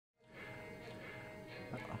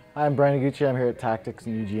Hi, I'm Bryan Iguchi. I'm here at Tactics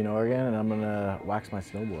in Eugene, Oregon, and I'm gonna wax my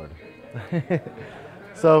snowboard.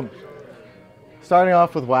 So, starting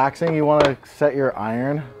off with waxing, you want to set your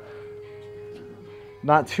iron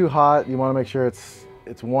not too hot. You want to make sure it's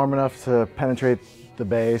warm enough to penetrate the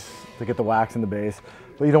base, to get the wax in the base,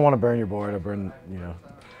 but you don't want to burn your board or burn,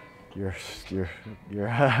 your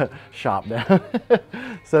shop down.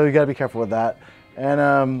 So you got to be careful with that. And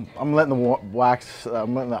I'm letting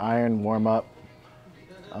the iron warm up.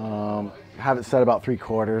 Have it set about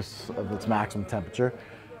 3/4 of its maximum temperature,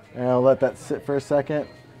 and I'll let that sit for a second.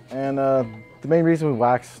 And the main reason we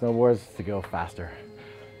wax snowboards is to go faster.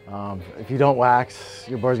 If you don't wax,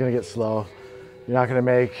 your board's gonna get slow. You're not gonna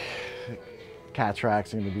make cat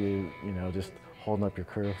tracks. You're gonna be, just holding up your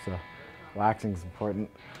crew. So waxing is important.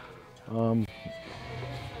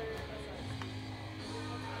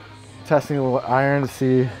 Testing the iron to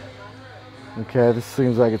see, okay, this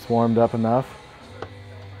seems like it's warmed up enough.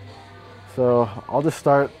 So I'll just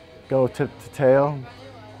go tip to tail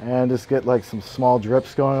and just get like some small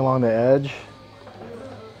drips going along the edge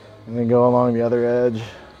and then go along the other edge.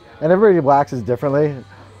 And everybody waxes differently.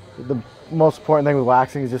 The most important thing with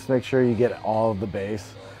waxing is just make sure you get all of the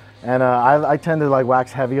base. And I tend to like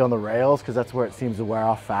wax heavy on the rails because that's where it seems to wear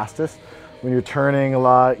off fastest. When you're turning a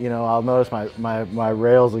lot, I'll notice my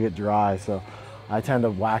rails will get dry. So I tend to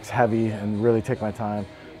wax heavy and really take my time,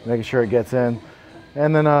 making sure it gets in.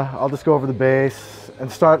 And then I'll just go over the base and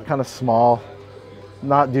start kind of small,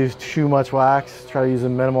 not do too much wax, try to use a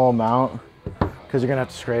minimal amount because you're gonna have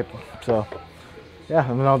to scrape. So yeah,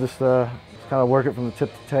 and then I'll just kind of work it from the tip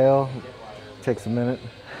to tail. It takes a minute.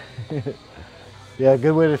 Yeah, a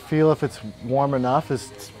good way to feel if it's warm enough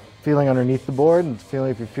is feeling underneath the board and feeling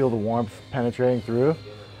if you feel the warmth penetrating through.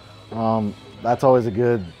 That's always a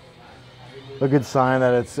good sign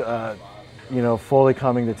that it's fully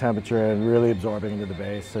coming to temperature and really absorbing into the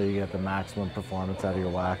base so you get the maximum performance out of your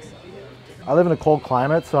wax. I live in a cold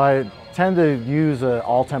climate, so I tend to use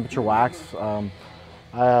all temperature wax.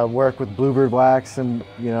 I work with Bluebird Wax, and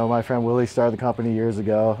my friend Willie started the company years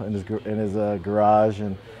ago in his garage,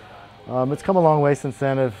 and it's come a long way since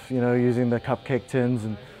then of using the cupcake tins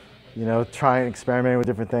and trying experimenting with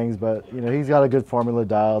different things. But he's got a good formula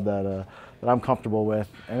dialed that I'm comfortable with,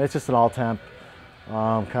 and it's just an all temp.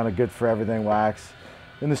 Kind of good for everything wax.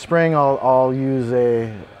 In the spring, I'll use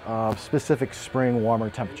a specific spring warmer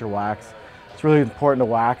temperature wax. It's really important to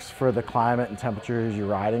wax for the climate and temperatures you're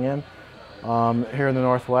riding in. Here in the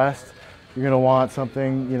Northwest, you're going to want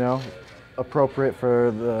something appropriate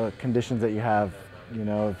for the conditions that you have.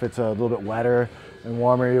 If it's a little bit wetter and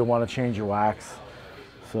warmer, you'll want to change your wax.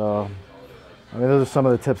 So, those are some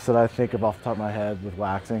of the tips that I think of off the top of my head with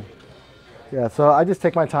waxing. Yeah, so I just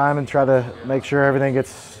take my time and try to make sure everything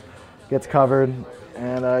gets covered.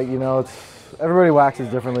 And everybody waxes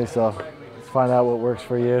differently, so let's find out what works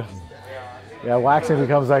for you. Yeah, waxing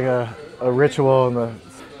becomes like a ritual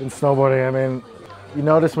in snowboarding. You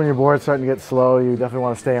notice when your board's starting to get slow, you definitely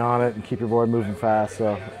want to stay on it and keep your board moving fast.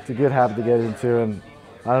 So it's a good habit to get into. And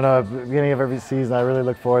I don't know, at the beginning of every season, I really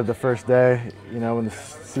look forward to the first day, when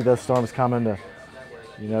see those storms coming to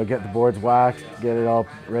get the boards waxed, get it all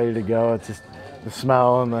ready to go. It's just the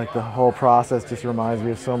smell and like the whole process just reminds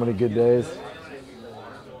me of so many good days.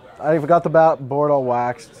 I've got the board all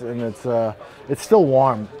waxed, and it's still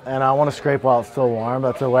warm, and I want to scrape while it's still warm.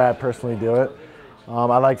 That's the way I personally do it.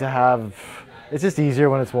 I like to have, it's just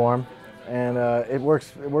easier when it's warm, and it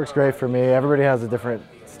works great for me. Everybody has a different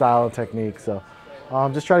style and technique, so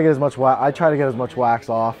just try to get as much wax. I try to get as much wax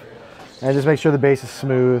off, and just make sure the base is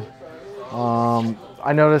smooth.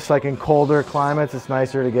 I notice like in colder climates, it's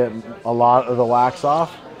nicer to get a lot of the wax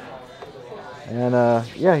off. And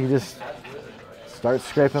yeah, you just start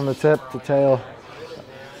scraping the tip to tail.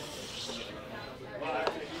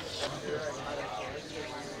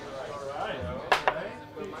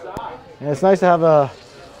 And it's nice to have a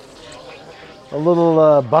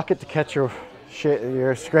little bucket to catch your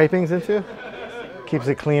scrapings into. Keeps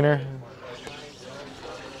it cleaner.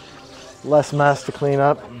 Less mess to clean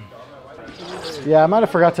up. Yeah, I might have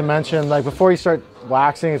forgot to mention, like before you start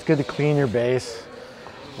waxing, it's good to clean your base.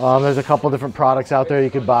 There's a couple different products out there you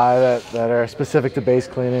could buy that are specific to base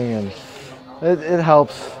cleaning, and it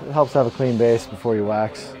helps. It helps to have a clean base before you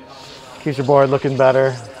wax. Keeps your board looking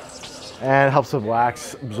better, and it helps the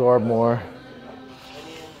wax absorb more.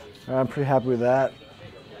 I'm pretty happy with that.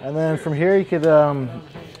 And then from here, you could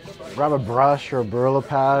grab a brush or a Burla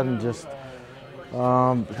pad and just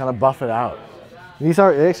kind of buff it out. These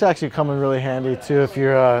actually come in really handy too if you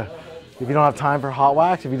don't have time for hot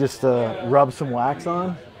wax. If you just rub some wax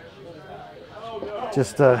on,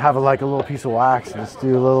 just have like a little piece of wax and just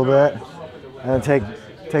do a little bit, and then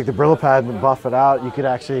take the Brillo pad and buff it out, you could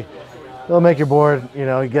actually, it'll make your board, you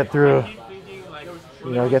know, get through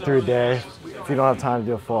a day if you don't have time to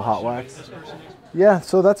do a full hot wax. Yeah,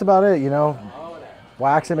 so that's about it, you know.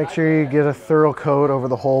 Wax it, make sure you get a thorough coat over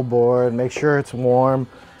the whole board, make sure it's warm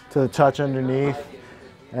to the touch underneath,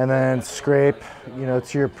 and then scrape, you know,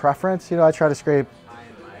 to your preference. You know, I try to scrape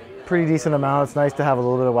pretty decent amount. It's nice to have a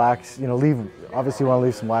little bit of wax, you know, obviously you want to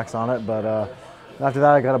leave some wax on it, but after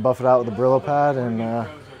that I got to buff it out with the Brillo pad, and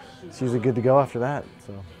it's usually good to go after that,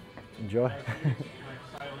 so enjoy.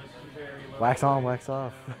 Wax on, wax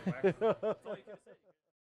off.